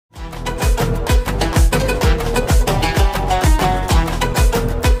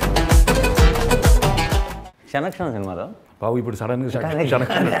క్షణక్షణం సినిమాలో బాబు ఇప్పుడు సడన్గా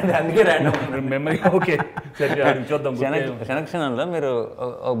అందుకే ర్యాండమ్ మెమరీ ఓకే చూద్దాం. క్షణక్షణంలో మీరు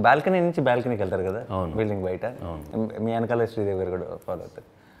బాల్కనీ నుంచి బాల్కనీకి వెళ్తారు కదా బిల్డింగ్ బయట, మీ వెనకాల శ్రీదేవి గారు కూడా ఫాలో అవుతారు.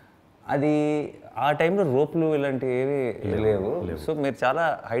 అది ఆ టైంలో రోప్లు ఇలాంటివి ఏవి లేవు. సో మీరు చాలా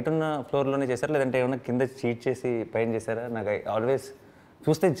హైట్ ఉన్న ఫ్లోర్లోనే చేశారు, లేదంటే ఏమైనా కింద చీట్ చేసి పైన చేశారా? నాకు ఆల్వేస్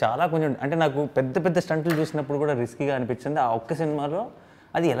చూస్తే చాలా కొంచెం అంటే నాకు పెద్ద పెద్ద స్టంట్లు చూసినప్పుడు కూడా రిస్కీగా అనిపించింది. ఆ ఒక్క సినిమాలో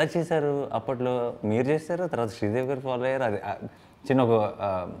అది ఎలా చేశారు? అప్పట్లో మీరు చేశారు, తర్వాత శ్రీదేవి గారు ఫాలో అయ్యారు. అది చిన్న ఒక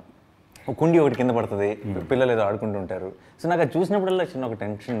కుండి ఒకటి కింద పడుతుంది, పిల్లలు ఏదో ఆడుకుంటుంటారు. సో నాకు అది చూసినప్పుడల్లా చిన్న ఒక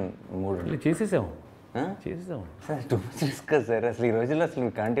టెన్షన్ మూడు చేసేసాం sir. Too much risk sir అసలు ఈ రోజుల్లో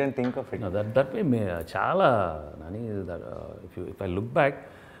అసలు can't even think of it. That way చాలా Nani if I look back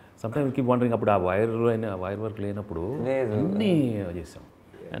sometime keep wondering అప్పుడు ఆ వైర్ వర్క్ లేనప్పుడు అన్నీ చేసాం.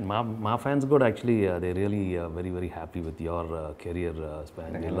 అండ్ మా ఫ్యాన్స్ కూడా actually they really very very happy with your career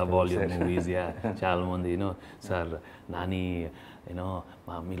span. They love all your movies. చాలా మంది యూనో సార్ నాని యూనో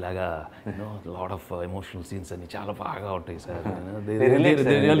మీలాగా you know lot of emotional scenes అన్ని చాలా బాగా ఉంటాయి sir. They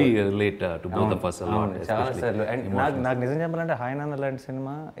really relate to both of us a lot. చాలా సార్లు. And నాకు నిజం చెప్పాలంటే హాయ్ నాన్న లాంటి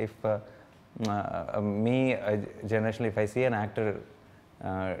cinema if me generation if I see an actor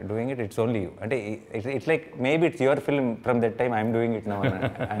doing it, it's only you. అంటే it's like maybe it's your film from that time I'm doing it now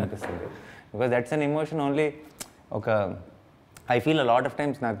అనిపిస్తుంది. Because that's an emotion only. I feel a lot of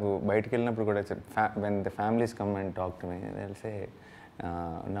times నాకు బయటకు వెళ్ళినప్పుడు కూడా when the families come and talk to me they'll say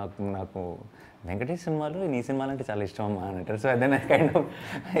నాకు వెంకటేష్ సినిమాలు నీ సినిమాలు అంటే చాలా ఇష్టం అమ్మా అని అంటారు. సో అదే కైండ్ ఆఫ్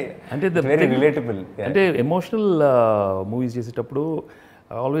అంటే వెరీ రిలేటబుల్. అంటే ఎమోషనల్ మూవీస్ చేసేటప్పుడు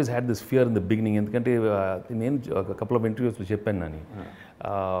I always had this fear in the beginning. ఎందుకంటే నేను ఒక కపుల్ ఆఫ్ ఇంటర్వ్యూస్లో చెప్పాను నాని,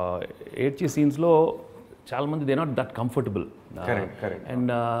 ఏడ్చే సీన్స్లో చాలామంది they not that comfortable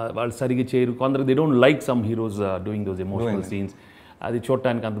and వాళ్ళు సరిగ్గా చేయరు. కొందరు they don't like some heroes doing those emotional scenes. అది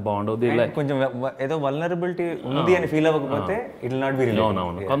చూడటానికి అంత బాగుండదు. కొంచెం ఏదో వల్నరబిలిటీ ఉంది అని ఫీల్ అవ్వకపోతే it will not be related.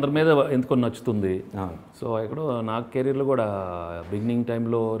 అవునవును, కొందరి మీద ఎందుకో నచ్చుతుంది. సో ఎక్కడో నా కెరీర్లో కూడా బిగినింగ్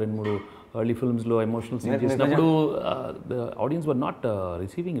టైంలో 2-3 early filmsలో ఎమోషనల్ సీన్ చేసినప్పుడు the audience were not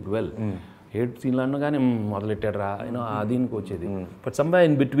receiving it well. Hate సీన్లు అనగానే మొదలెట్టాడు రా యూనో దీనికి వచ్చేది. బట్ సమ్వేర్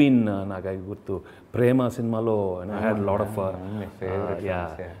ఇన్ బిట్వీన్ నాకు గుర్తు ప్రేమ సినిమాలో I had lot of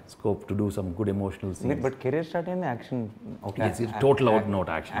scope to do some good emotional scenes. But career start అయింది action, total out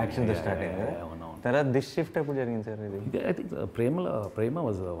note action start అయింది. తర్వాత దిస్ షిఫ్ట్ ఎప్పుడు జరిగింది సార్? ఇది I think Prema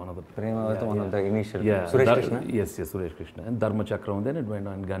was one of the initial. Suresh Krishna. Yes, Suresh Krishna and Dharmachakram, then it went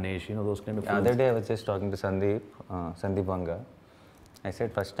on Ganesh, you know, those kind of films. Other day I was just talking to Sandeep Vanga. I said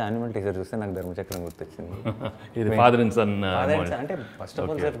first animal teaser చూస్తే నాకు ధర్మచక్రం గుర్తొచ్చింది. ఇది father and sun అంటే first of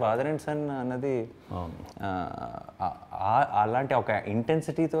all sir father and sun అన్నది అలాంటి ఒక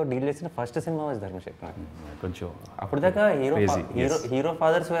ఇంటెన్సిటీతో deal చేసిన first cinema was ధర్మచక్రం. కొంచెం అప్పుడు దాకా hero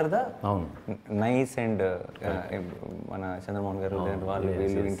fathers wear the nice and మన చంద్రమోహన్ గారు వాళ్ళు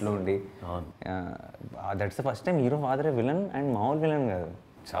వీళ్ళు ఇంట్లో ఉండి that's the first time hero father villain and మామూలు విలన్ కాదు,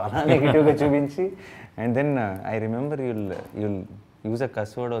 చాలా నెగిటివ్గా చూపించి. And then I remember you'll use a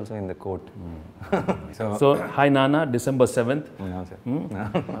cuss word also in the quote. So hi Nanna, December 7th. No sir.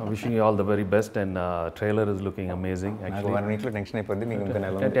 Wishing you all the very best and trailer is looking amazing actually. నాకు 1 week లో tension అయిపోద్ది, మీకు ఇంకా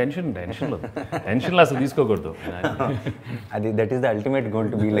నెల tension అసలు తీసుకోకూడదు. అది that is the ultimate goal,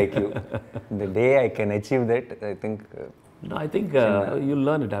 to be like you. The day I can achieve that, I think you'll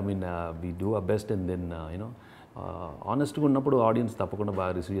learn it. I mean we do our best and then you know ఆనెస్ట్గా ఉన్నప్పుడు audience తప్పకుండా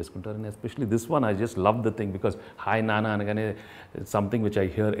బాగా receive చేసుకుంటారు. And especially this one I just love the thing because hi నానా అనగానే something which I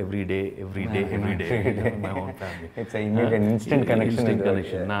here every day my own family. It's an instant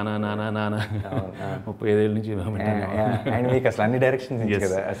connection. నానా 35 ఏళ్ళ నుంచి and మీకు అసలు అన్ని డైరెక్షన్స్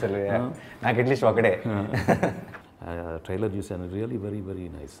కదా అసలు. నాకు అట్లీస్ట్ ఒకటే ట్రైలర్ చూసాను, really very very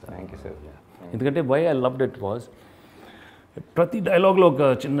nice. Thank you sir. ఎందుకంటే why I loved it was ప్రతి డైలాగ్లో ఒక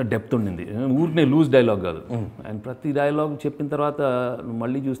చిన్న డెప్త్ ఉండింది, ఊరినే లూజ్ డైలాగ్ కాదు. అండ్ ప్రతి డైలాగ్ చెప్పిన తర్వాత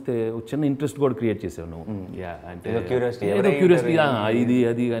మళ్ళీ చూస్తే ఒక చిన్న ఇంట్రెస్ట్ కూడా క్రియేట్ చేసావు నువ్వు. అంటే ఏదో క్యూరియాసిటీ ఇది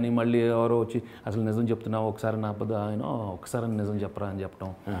అది కానీ మళ్ళీ ఎవరో వచ్చి అసలు నిజం చెప్తున్నావు ఒకసారి నా పద ఆయన ఒకసారి నిజం చెప్పరా అని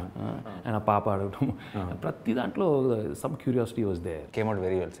చెప్పడం, ఆయన పాప అడగటం, ప్రతి దాంట్లో some curiosity was there. Came out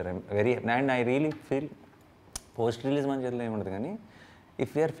very well sir. And I really feel post release మంచిగా ఏముండదు కానీ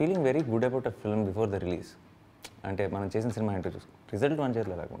if we are feeling very good about a film before the release, అంటే మనం చేసిన సినిమా ఏంటో చూసుకో, రిజల్ట్ వన్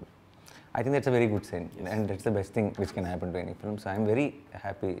చేతిలో రాకుండా, I think that's a very good sign and that's the best thing which can happen to any film. So I'm very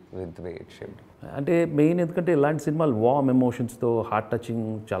happy with the way it shaped. అంటే main ఎందుకంటే ఇలాంటి సినిమాలు warm ఎమోషన్స్తో heart touching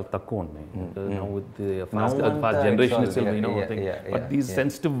చాలా తక్కువ ఉన్నాయి. Generation but these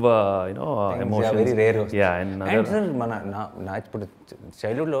sensitive emotions very rare. మన నా ఇప్పుడు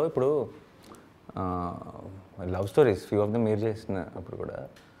చైల్డ్హుడ్లో ఇప్పుడు love stories few of them మీరు చేసిన అప్పుడు కూడా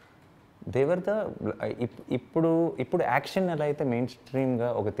దేవర్ ద ఇప్పుడు యాక్షన్ ఎలా అయితే మెయిన్ స్ట్రీమ్గా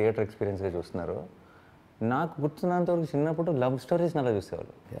ఒక థియేటర్ ఎక్స్పీరియన్స్గా చూస్తున్నారో, నాకు గుర్తున్నంత వరకు చిన్నప్పుడు లవ్ స్టోరీస్ అలా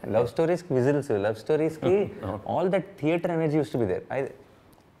చూసేవాళ్ళు. Love స్టోరీస్కి whistles, love స్టోరీస్కి all that theatre energy use to be there.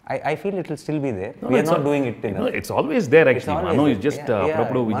 I feel it will still be there. We are not doing it enough. It's always there actually. I know it's just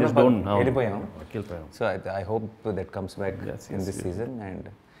we just don't know. So I hope that comes back in this season. And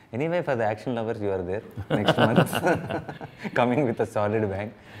anyway, for the action lovers, you are there next month, coming with a solid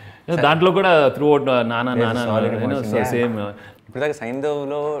bang. దాంట్లో కూడా through out నానా same. ఇప్పుడు దాకా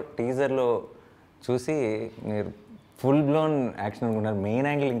సైంధవ్లో టీజర్లో చూసి మీరు full blown action అనుకుంటున్నారు. Main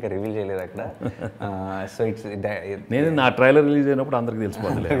angle ఇంకా రివీల్ చేయలేదు అక్కడ. సో ఇట్స్ నేను నా ట్రైలర్ రిలీజ్ అయినప్పుడు అందరికి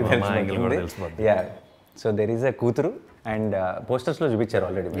తెలిసిపోతుంది. Yeah, so there is a కూతురు అండ్ పోస్టర్స్లో చూపించారు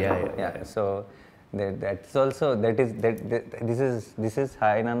already. So that's also this is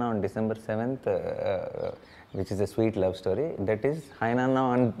hi నాన్న on December 7th, which is a sweet love story. That is Hi Nanna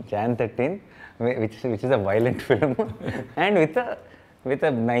on Jan 13, which is a violent film and with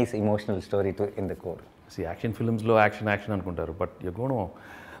a nice emotional story in the core. See, action filmsలో action అనుకుంటారు, but you're going to,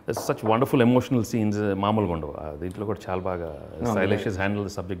 there's such wonderful emotional scenes మామూలుగా ఉండవు. దీంట్లో కూడా చాలా బాగా Sailesh has handled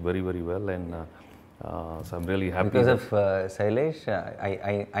the subject very very well, and so I'm really happy. Because of Sailesh,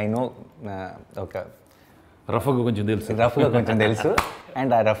 I know okay, రఫ్గా కొంచెం తెలుసు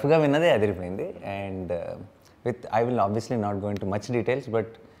అండ్ ఆ రఫ్గా విన్నదే అదిరిపోయింది. And I will obviously not go into much details, but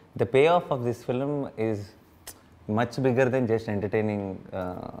the payoff of this film is much bigger than just entertaining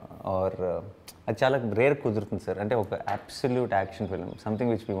or అది చాలా rare కుదురుతుంది sir. అంటే ఒక absolute action film,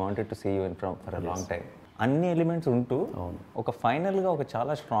 something which we wanted to see you in from for a long time. అన్ని elements ఉంటూ ఒక ఫైనల్గా ఒక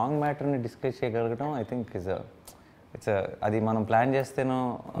చాలా strong మ్యాటర్ని discuss చేయగలగడం I think it's అది మనం ప్లాన్ చేస్తేనో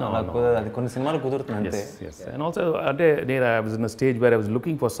అది కొన్ని సినిమాలు కుదురుతుంది అంతే. అండ్ ఆల్సో అంటే నేను I was in a stage where I was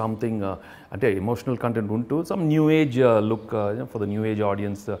looking for something అంటే ఎమోషనల్ కంటెంట్ ఉంటూ some new age look for the new age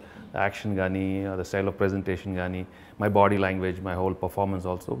audience. Action కానీ, ద స్టైల్ ఆఫ్ ప్రెజెంటేషన్ కానీ, my body language, my whole performance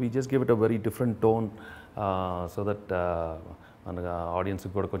also we just give it a very different tone so that మన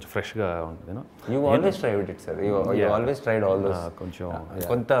ఆడియన్స్కి కూడా కొంచెం ఫ్రెష్గా ఉంటుంది. You always tried it sir, you always tried all those. కొంచెం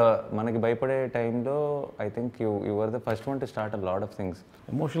కొంత మనకి భయపడే టైంలో I think you are the first one to start a lot of things.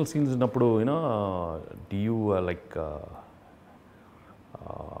 Emotional scenes ఉన్నప్పుడు do you like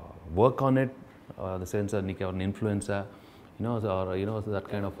work on it, the sense నీకు ఎవరిని influenza? That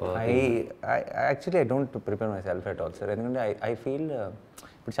kind of I don't prepare myself at all, sir. ఎందుకంటే I feel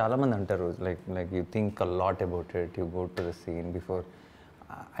ఇప్పుడు చాలామంది అంటారు like you think a lot about it, you go to the scene before.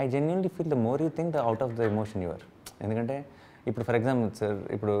 I genuinely feel the more you think, the out of the emotion you are. ఎందుకంటే ఇప్పుడు for example sir,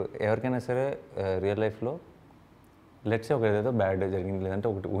 ఇప్పుడు ఎవరికైనా సరే real లైఫ్లో let's say ఒక ఏదో bad జరిగింది లేదంటే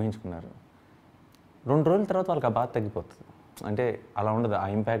ఒకటి ఊహించుకున్నారు, 2 రోజుల తర్వాత వాళ్ళకి ఆ బాధ తగ్గిపోతుంది. అంటే అలా ఉండదు, ఆ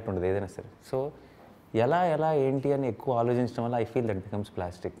ఇంపాక్ట్ ఉండదు ఏదైనా సరే. సో ఎలా ఏంటి అని ఎక్కువ ఆలోచించడం వల్ల I feel that becomes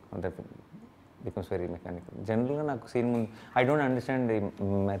plastic, that becomes very mechanical. జనరల్గా నాకు సీన్ ముందు I don't understand the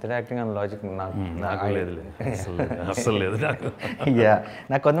method acting and logic.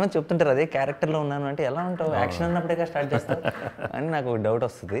 నాకు కొంతమంది చెప్తుంటారు అదే క్యారెక్టర్లో ఉన్నాను అంటే ఎలా ఉంటావు, యాక్షన్ అన్నప్పుడే స్టార్ట్ చేస్తావు అని నాకు ఒక డౌట్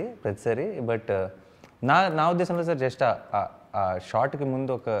వస్తుంది ప్రతిసారి. బట్ నా ఉద్దేశంలో సార్ జస్ట్ ఆ షార్ట్కి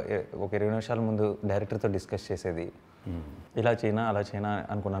ముందు ఒక 20 నిమిషాల ముందు డైరెక్టర్తో డిస్కస్ చేసేది, ఇలా చేయనా అలా చేయనా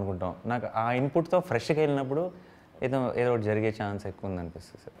అనుకుంటాం. నాకు ఆ ఇన్పుట్తో ఫ్రెష్గా వెళ్ళినప్పుడు ఏదో ఒకటి జరిగే ఛాన్స్ ఎక్కువ ఉంది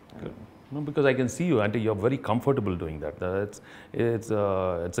అనిపిస్తుంది sir. No, because I can see you, and you're very comfortable doing that.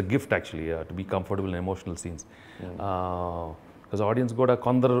 It's a gift actually to be comfortable in emotional scenes. Because audience కూడా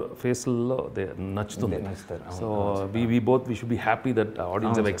కొందరు ఫేస్లో నచ్చుతుంది. So we should be happy that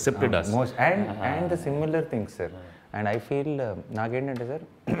audience have accepted us. And the similar things, sir. And I feel నాకేంటంటే sir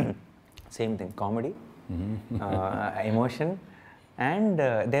same thing, comedy, emotion, and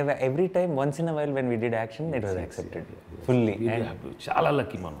they were every time, once in a while when we did action, it was accepted fully. Chala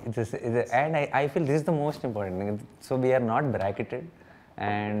lucky man. And I feel this is the most important thing. So we are not bracketed,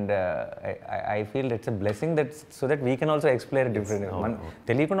 and I feel it's a blessing that so that we can also explore it differently.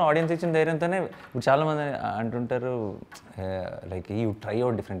 తెలియకుండా audience ఇచ్చిన ధైర్యంతోనే ఇప్పుడు చాలా మంది అంటుంటారు like you try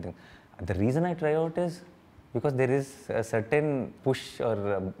out different things. The reason I try out is because there is a certain push or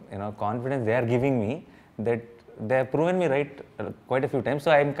confidence they are giving me that they have proven me right quite a few times. So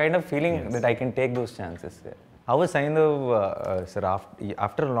I am kind of feeling that I can take those chances. How was Saindhav, sir,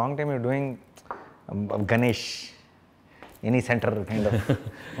 after a long time you're doing Ganesh, any center kind of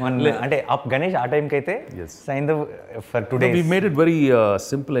one, ante up Ganesh aa time kaithe Saindhav for today we made it very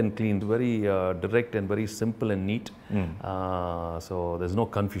simple and clean, very direct and very simple and neat. So there's no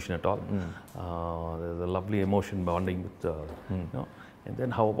confusion at all. There's a lovely emotion bonding with and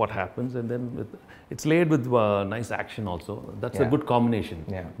then what happens, and then it's laid with nice action also. That's a good combination.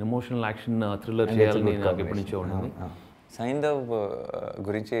 Emotional action, thriller cheyalani naaku eppudu nuncho undi. Saindhav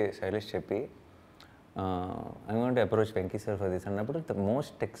గురించి శైలేష్ చెప్పి I'm going to approach Venki sir for this అన్నప్పుడు the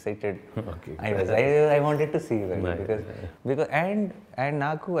most excited I wanted to see that because and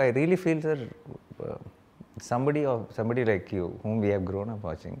నాకు I really feel sir somebody like you whom we have grown up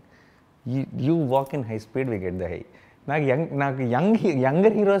watching you walk in high speed we get the high నాకు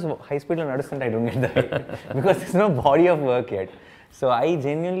younger heroes high speed లో నడుస్తుంటే I don't get the high because there's no body of work yet so I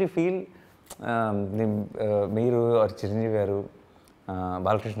genuinely feel మీరు or Chiranjeevi గారు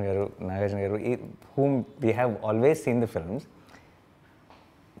బాలకృష్ణ గారు నాగార్జున గారు whom we have always seen the films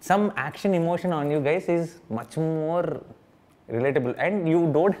some action emotion on you guys is much more relatable and you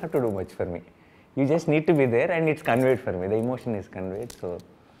don't have to do much for me you just need to be there and it's conveyed for me the emotion is conveyed so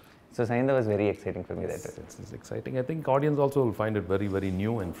Saindhav was very exciting for me that it's exciting I think audience also will find it very very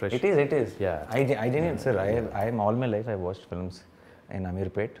new and fresh it is yeah I didn't sir I am all my life I watched films in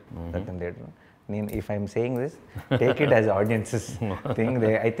Amirpet Rattan Theatre if I'm saying this, take it as audiences thing.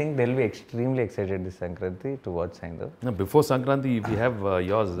 I think they'll be extremely excited this Sankranti to watch Saindhav. No, before Sankranti, we have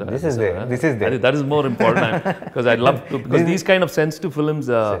yours. This is there. That is more important because I'd love to because these kind of sensitive films,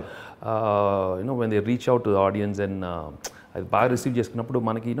 you know, when they reach out to the audience and బాగా receive చేసుకున్నప్పుడు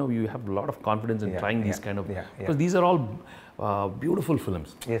మనకి you have a lot of confidence in trying these kind of because these are all beautiful films.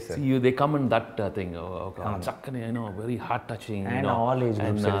 Yes, sir. See, they come in that thing. Chakkani, very heart touching. And all age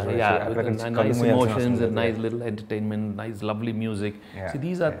groups. And nice emotions and nice little entertainment, nice lovely music. Yeah. See,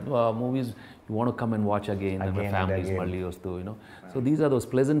 these are movies you want to come and watch again and the families malli vastu, So these are those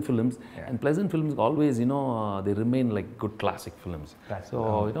pleasant films, and pleasant films always, they remain like good classic films. So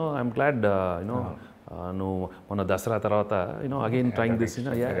I'm glad, నువ్వు మొన్న దసరా తర్వాత again trying this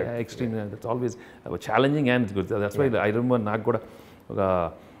extreme that's always challenging and it's good that's why I remember నాకు కూడా ఒక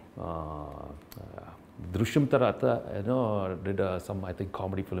దృశ్యం తర్వాత did some I think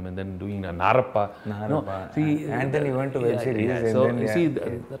comedy film and then doing Narappa. See, and then you went to web series and so then you see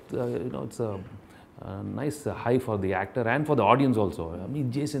that it's a nice high for the actor and for the audience also. I mean,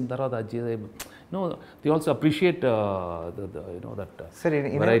 Jason tarvata they also appreciate that sir,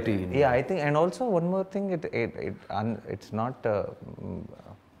 variety. I think, and also one more thing, it's not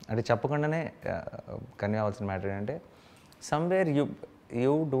అంటే చెప్పకుండానే కన్యావాల్సిన matter అంటే somewhere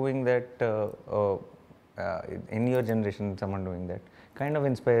you doing that in your generation, someone doing that kind of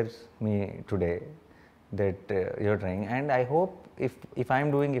inspires me today that you're trying, and I hope if I'm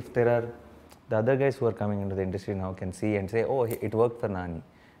doing, if there are the other guys who are coming into the industry now can see and say, oh, it worked for Nani,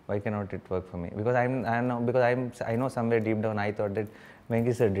 why cannot it work for me? Because I know somewhere deep down I thought that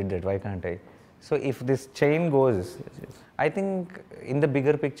Venki sir did that, why can't I? So if this chain goes, I think in the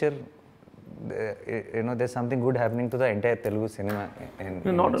bigger picture, there's something good happening to the entire Telugu cinema.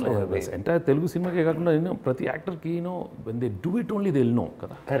 Not only this, entire Telugu cinema ke kakunda prati actor ki when they do it only they'll know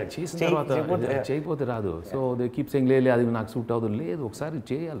kada. Correct. Chesin tarvata cheyipothe raadu. So they keep saying le adi naaku suit avadu ledu okkasari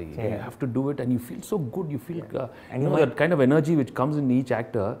cheyali. You have to do it and you feel so good, you feel that kind of energy which comes in each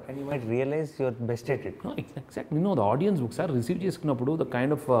actor, and you might realize you're best at it. No, exactly. The audience okkasari receive cheskunnappudu the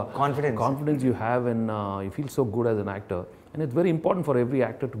kind of confidence you have and you feel so good as an actor, and it's very important for every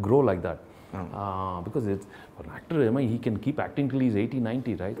actor to grow like that. Because it's for an actor, he can keep acting till he's 80,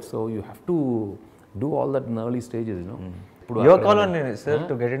 90, right? So you have to do all that in the early stages, Your call on it, sir,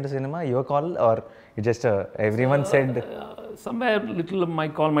 to get into cinema, your call, or it just everyone said? Somewhere little my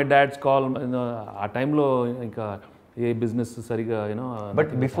call, my dad's call, our time lo a business sariga,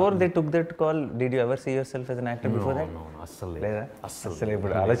 But before they took that call, did you ever see yourself as an actor before that? No, అస్సలు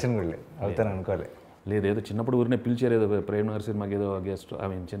ఇప్పుడు ఆలోచన కూడా లేదు, అవుతాను అనుకోలే. లేదు, ఏదో చిన్నప్పుడు ఊరినే పిలిచారు, ఏదో ప్రేమ్ నగర్ సినిమాకి ఏదో గెస్ట్,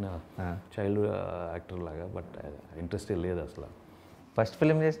 చిన్న చైల్డ్ యాక్టర్ లాగా, బట్ ఇంట్రెస్టే లేదు అసలు. ఫస్ట్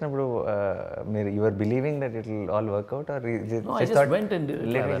ఫిల్మ్ చేసినప్పుడు మీరు your believing that it will all work out, are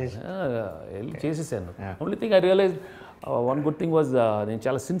చేసేసాను. Only thing I realise one good thing was నేను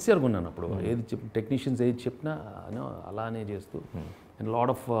చాలా సిన్సియర్గా ఉన్నాను అప్పుడు. ఏది టెక్నీషియన్స్ ఏది చెప్పినా అలానే చేస్తూ. And a lot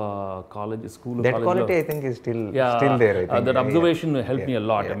of college, school, that quality I think is still there. I think that observation helped me a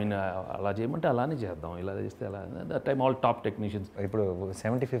lot. I mean, ala cheyamante alane cheddam, ila chesthe ala. That time all top technicians. Ipudu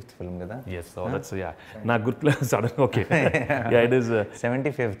 75th film kada? Yes, so that's na gurtla sudden. Okay. It is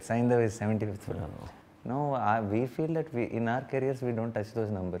 75th. Saindhav is 75th film. No, we feel that in our careers we don't touch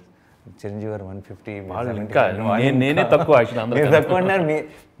those numbers. Chiranjeevi గారు 150, నేనే తక్కువ తక్కువ అన్నారు,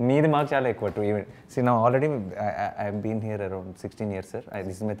 మీది మాకు చాలా ఎక్కువ. To even see now already I been here around 16 years sir.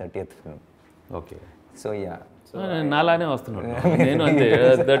 This is my 30th film. Okay. So నాలానే వస్తున్నాడు నేను, అంతే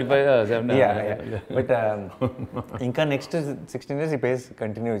 35. బట్ ఇంకా నెక్స్ట్ 16 years ఈ పేస్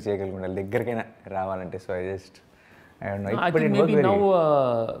కంటిన్యూ చేయగలుగుండాలి, దగ్గరికైనా రావాలంటే. So I just I think maybe now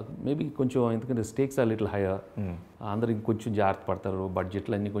maybe కొంచెం ఎందుకంటే స్టేక్స్ are little hire అందరూ ఇంకొంచెం జాగ్రత్త పడతారు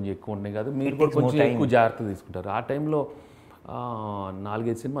బడ్జెట్లు అన్నీ కొంచెం ఎక్కువ ఉన్నాయి కదా మీరు కూడా కొంచెం ఎక్కువ జాగ్రత్త తీసుకుంటారు ఆ టైంలో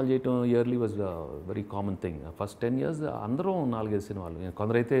 4-5 సినిమాలు చేయటం yearly was very common thing first 10 years అందరూ 4-5 సినిమాలు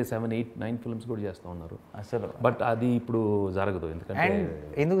కొందరైతే 7-8-9 ఫిల్మ్స్ కూడా చేస్తూ ఉన్నారు అసలు బట్ అది ఇప్పుడు జరగదు ఎందుకంటే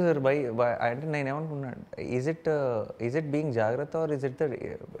ఎందుకు సార్ అంటే నేను ఏమనుకున్నాను ఈజ్ ఇట్ బీయింగ్ జాగ్రత్త are is it the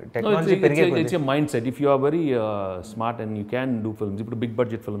technology it's a mind set if you are very smart and you can do films ఇప్పుడు బిగ్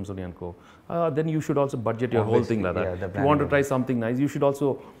బడ్జెట్ ఫిల్మ్స్ ఉన్నాయి అనుకో then you should also budget your whole thing కదా you want to try something nice you should also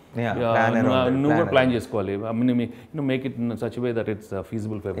నువ్వు కూడా plan చేసుకోవాలి make it in such way that it's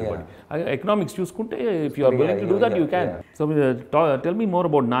feasible for everybody economics చూసుకుంటే if you are willing to do that you can so tell me more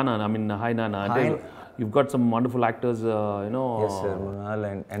about నానా I mean hi నానా అంటే you've got some wonderful actors you know yes sir Munal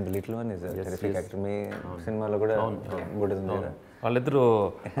and the little one is a terrific actor me సినిమాలో కూడా good ఉంది వాళ్ళిద్దరూ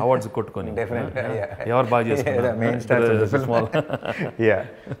awards కొట్టుకొని ఎవరు బాగా చేస్తారు main star small yeah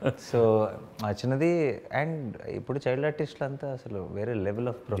so చిన్నది అండ్ ఇప్పుడు చైల్డ్ ఆర్టిస్టులు అంతా అసలు వేరే level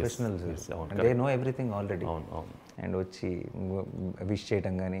of professionals they know everything already and వచ్చి విష్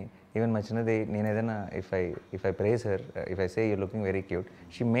చేయటం కానీ ఈవెన్ మా చిన్నది నేను ఏదైనా if I praise her if I say you looking very cute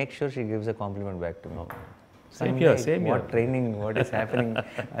she make sure she gives a complement back to me what training what is happening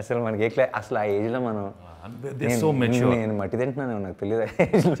అసలు మనకి అసలు ఆ ఏజ్లో మనం నేను మట్టి తింటున్నాను నాకు తెలియదు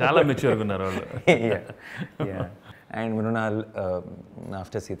చాలా మెచ్యూర్గా ఉన్నారు వాళ్ళు and Mrunal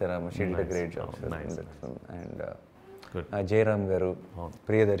after Sitarama she did a great job and Jayaram గారు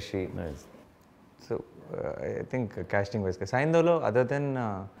Priyadarshi so I think casting vice సాయింధవ్లో other then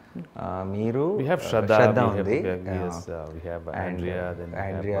మీరు Shraddha ఉంది we have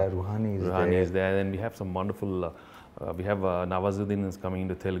ANdhra Ruhani is there then we have some wonderful we have Nawazuddin is coming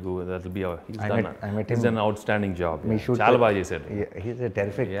into Telugu that will be he's an outstanding job చాలా బాగా చేశాడు he's a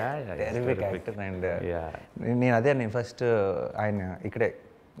terrific actor and నేను first ఆయన ఇక్కడే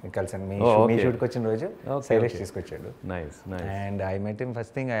కలిసాను మీ షూట్కి వచ్చిన రోజు శైలేష్ తీసుకొచ్చాడు and I met him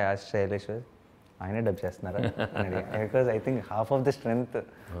first thing I asked Shailesh ఆయనే డబ్ చేస్తున్నారా because I think half of the strength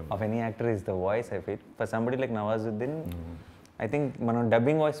of any actor is the voice I feel for somebody like Nawazuddin I think మనం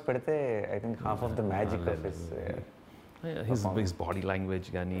dubbing voice పెడితే I think half of the magic of his body language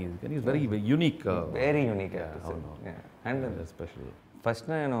and he's very unique very unique and especially first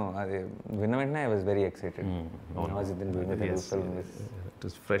నేను అది విన్న వెంటనే I was very excited Nawazuddin doing the film it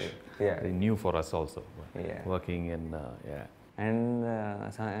was fresh very new for us also working and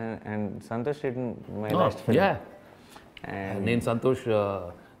and Santosh did my last film and నేను Santosh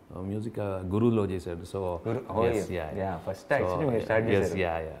music గురులో చేశాడు so first actually మీరు start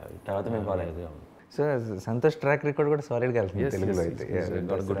చేశారు తర్వాత మేము ఫాలో అయ్యాం సో సంతోష్ ట్రాక్ రికార్డ్ కూడా solid గా వెళ్తుంది తెలుగులో అయితే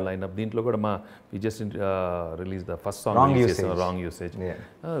గుడ్ లైన్ అప్ దీంట్లో కూడా మా we just release the first song wrong usage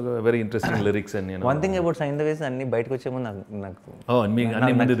very interesting lyrics and one thing about Saindhav is అన్ని బయటకు వచ్చే ముందు నాకు అన్ని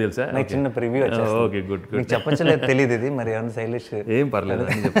ముందు తెలుసా నాకు చిన్న ప్రివ్యూ వచ్చేసి ఓకే గుడ్ మీకు చెప్పచ్చలేదు తెలియదు ఇది మరి ఏమన్నా శైలేష్ ఏం పర్లేదు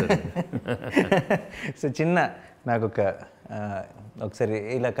అని చెప్తాను సో చిన్న నాకు ఒకసారి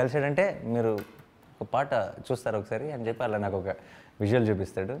ఇలా కలిసాడంటే మీరు ఒక పాట చూస్తారు ఒకసారి అని చెప్పి అలా నాకు ఒక విజువల్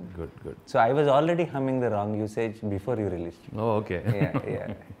చూపిస్తాడు good so I was already humming the wrong usage before you release okay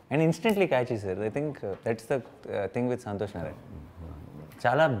and instantly catch చేశారు I think that's the thing with Santosh Narayan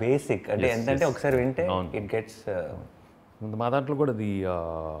చాలా బేసిక్ అంటే ఎంతంటే ఒకసారి వింటే ఇట్ గెట్స్ మా దాంట్లో కూడా the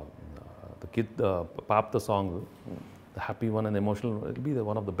kid pop the song the happy one and emotional it be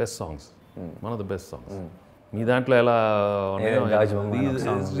one of the best songs మీ దాంట్లో ఎలా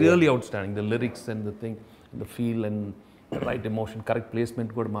really out standing the lyrics and the thing the feel and right emotion correct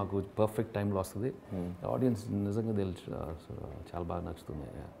placement కూడా మాకు perfect టైంలో వస్తుంది audience నిజంగా తెలుసు చాలా బాగా నచ్చుతుంది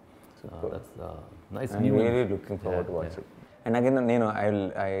looking forward to watch and again నేను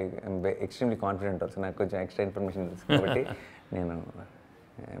ఐ ఎక్స్ట్రీమ్లీ కాన్ఫిడెంట్ ఆల్సో నాకు కొంచెం ఎక్స్ట్రా ఇన్ఫర్మేషన్ తెలుసు కాబట్టి నేను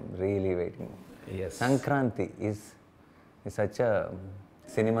really waiting Sankranti is such a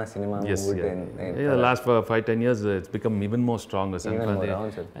cinema mood the last 5-10 years it's become even more stronger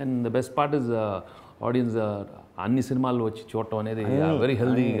and the best part is audience anni cinemalu vachi చూడటం అనేది very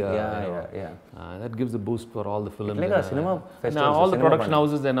healthy that gives a boost for all the films like cinema festivals all the production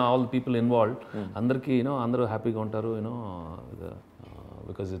houses and all the people involved andarki అందరూ హ్యాపీగా ఉంటారు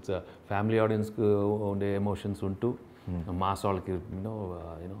because it's a family audience కు ఉండే emotions ఉంటూ mass వాళ్ళకి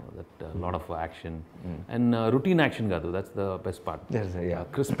that lot of action and routine action కాదు that's the best part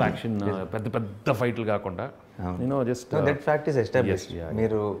crisp action పెద్ద ఫైట్లు కాకుండా just that fact is established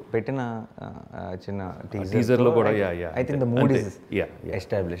మీరు పెట్టిన చిన్న టీజర్ లో కూడా I think the mood is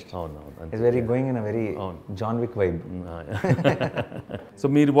established it's very going in a very John Wick vibe so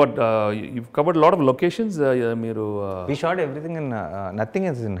మీరు what you've covered a lot of locations మీరు we shot everything in nothing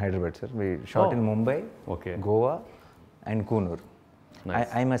is in Hyderabad sir we shot in Mumbai Goa and Coonoor.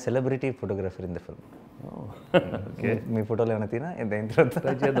 I'm a celebrity photographer in the film. మీ ఫోటోలు ఏమైనా తినా అయిన తర్వాత.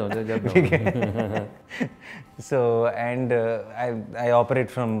 So and I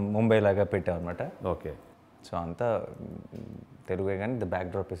operate from Mumbai లాగా పెట్టాం అనమాట. Okay. So అంతా తెలుగే కానీ the back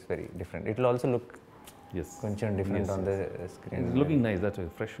drop is very different. It will also look కొంచెం different on the screen. Looking nice, that's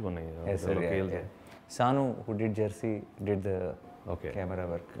ఫ్రెష్గా ఉన్నాయి. సాను హు did Jersey did the camera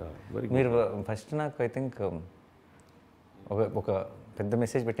work. మీరు ఫస్ట్ నాకు ఐ థింక్ ఒక పెద్ద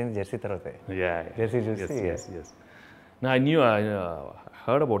మెసేజ్ పెట్టింది జెర్సీ తర్వాతే. జెర్సీ చూసి No, I knew, I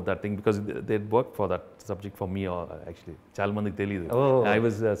heard about that thing because they worked for that subject for me actually. Chaala mandiki teliyadu. I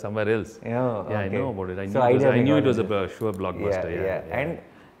was somewhere else. I know about it. I knew it was a sure blockbuster.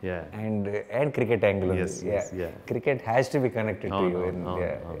 And cricket angle. Yes. Cricket has to be connected to you.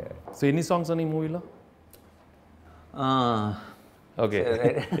 So any songs on ఈ మూవీలో? Okay,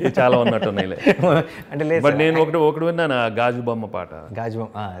 చాలా ఉన్నట్టు ఉన్నాయిలే. అంటే లేదు, but నేను ఒకటి విన్నాను, గాజు బొమ్మ పాట. గాజు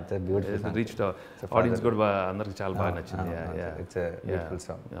బొమ్మ బ్యూటిఫుల్, రీచ్ ఆడియన్స్ కూడా అందరికి చాలా బాగా నచ్చింది. It's beautiful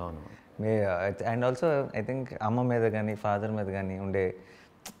song. అవును. అండ్ ఆల్సో ఐ థింక్ అమ్మ మీద కానీ ఫాదర్ మీద కానీ ఉండే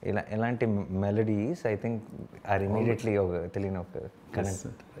ఎలాంటి melodies I think are immediately ఒక తెలియని ఒక కనెక్ట్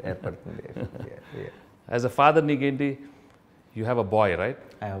ఏర్పడుతుంది. యాజ్ అ ఫాదర్ నీకేంటి? You have a boy, right?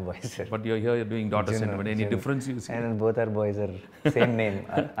 I have a boy, sir. But you're here doing daughter sentiment. Any difference you see? And both our boys are same name.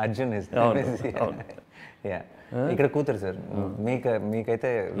 Arjun is. Yeah. ఇక్కడ కూతురు sir. మీకైతే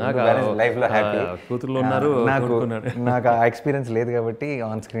life లో happy కూతురులో ఉన్నారు. నాకు ఆ experience లేదు కాబట్టి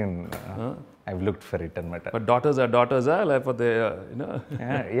on screen I've looked for it అనమాట. But daughters are లేకపోతే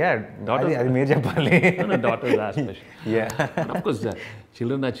అది మీరు చెప్పాలి. Daughters are special. But of course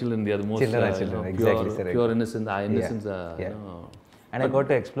children are children. They are the most pure innocence. Innocence. And I got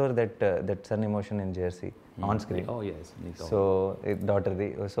to explore that son emotion in Jersey on screen. Oh yes. So daughter di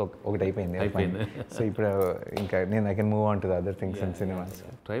so ఒకటి అయిపోయింది. So ఇప్పుడు ఇంకా నేను I can move on to the other things in cinemas.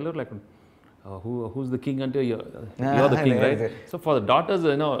 Trailer like who's the king until you're the king, right? So for the daughters,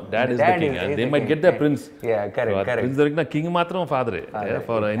 dad is the king, and they might get their prince. Correct. Prince dorikina king matram father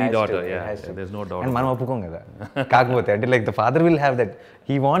for any daughter. There's no doubt. And మనం ఒప్పుకోం కదా. కాకపోతే అంటే like the father will have that,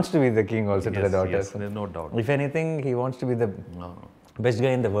 he wants to be the king also to the daughters. Yes, there's no doubt. If anything, he wants to be the best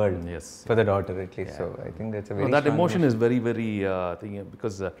guy in the world. For the daughter at least. So I think that's a very that emotion is very thing,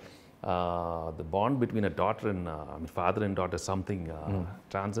 because the bond between a daughter and father and daughter is something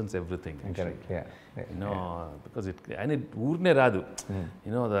transcends everything. Correct. Because it urne radu.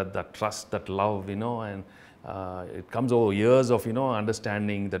 That trust, that love, and it comes over years of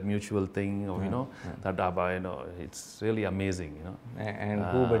understanding that mutual thing of that it's really amazing. And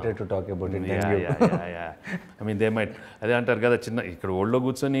who better to talk about it than you? I mean, they might ade antaru kada chinna ikkada ollo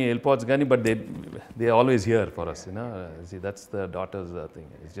kuchoni elpochu gani, but they always here for us. See, that's the daughter's thing.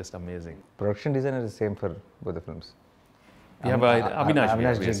 It's just amazing. Production designer is same for both the films.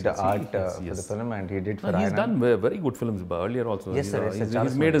 Avinash did the art for the film, and he did for he's done very good films earlier also. Yes, sir.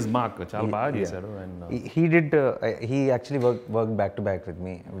 He's made his mark. Chaala baga chesaru. And he did he actually worked back to back with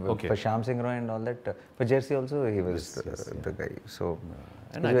me for Shyam Singh Roy and all that. For Jersey also he was the guy. So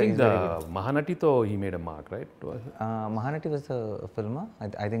and I think the Mahanati tho he made a mark, right? Mahanati was the film.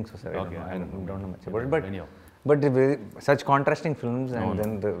 I think so, sir. I don't know much about it, but such contrasting films, and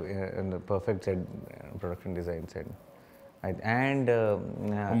then the perfect said production design side. And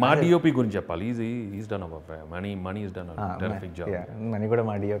మా DOP గురించి చెప్పాలి. he's done Mani has done a terrific job. Mani కూడా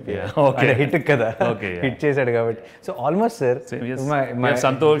మా DOP hit కదా, hit చేశాడు కాబట్టి. So almost sir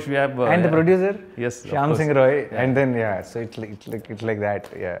Santosh, we have and the producer Shyam Singh Roy, and then so it's like that.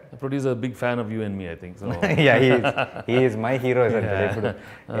 The producer big fan of you and me, I think so. he is my hero ఇప్పుడు.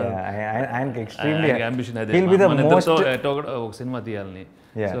 ఆయన extremely ambition. He'll be the most ఒక cinema తీయాలని.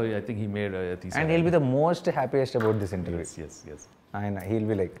 So I think he made a thesis. And he'll be the most happiest about this interview. Yes. And he'll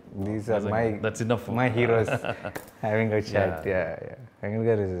be like, these are that's enough. My heroes having a chat. Venkat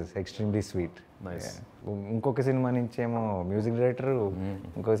garu is extremely sweet. Nice. ఇంకొక cinema నుంచేమో music director,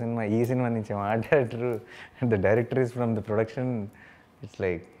 ఇంకొక cinema నుంచేమో art director, and the director is from the production. It's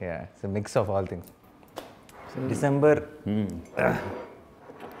like it's a mix of all things. December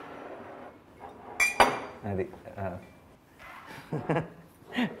అది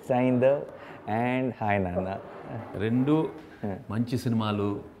Saindhav and Hi Nanna. రెండు మంచి సినిమాలు,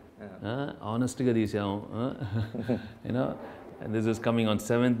 ఆనెస్ట్గా తీసాం. And this is coming on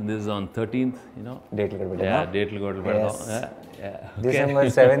 7th, this is on 13th. డేట్లు కూడా పెడదాం. December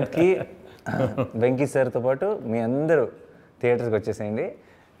 7th కి వెంకీ సార్తో పాటు మీ అందరూ థియేటర్కి వచ్చేసేయండి.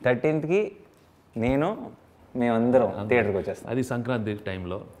 13th కి మేమందరం థియేటర్కి వచ్చేస్తాం. అది సంక్రాంతి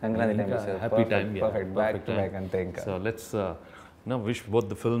టైంలో. Happy time, perfect back to back అంతే. ఇంకా so let's wish both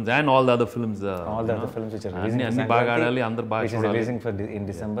the films and all the other films. All the other films which are releasing అన్ని బాగా ఆడాలి, అందరు బాగా which is releasing in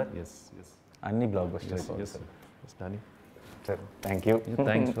December. Yes. అన్ని blockbusters. Yes, Nani. Sir, thank you.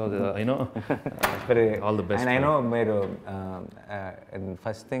 Thanks for the, all the best. And I know మీరు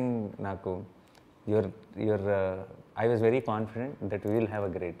first thing నాకు you're I was very confident that we will have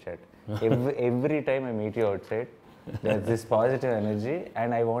a great chat. Every time I meet you outside, there's this positive energy, and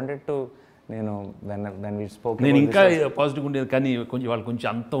I wanted to, when we spoke. నేను ఇంకా positive ఉండేది కానీ వాళ్ళు కొంచెం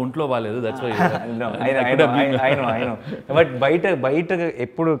అంత ఒంట్లో బాగాలేదు. That's why. I know. But బయట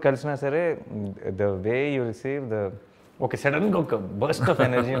ఎప్పుడు కలిసినా సరే the way you receive ఒక సడన్గా ఒక బర్స్ట్ ఆఫ్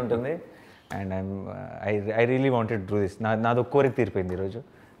ఎనర్జీ ఉంటుంది. And I really wanted to do this. నాది కోరిక తీరిపోయింది ఈరోజు.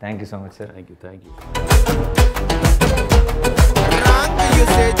 Thank you so much, sir. Thank you. You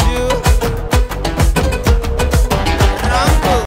said you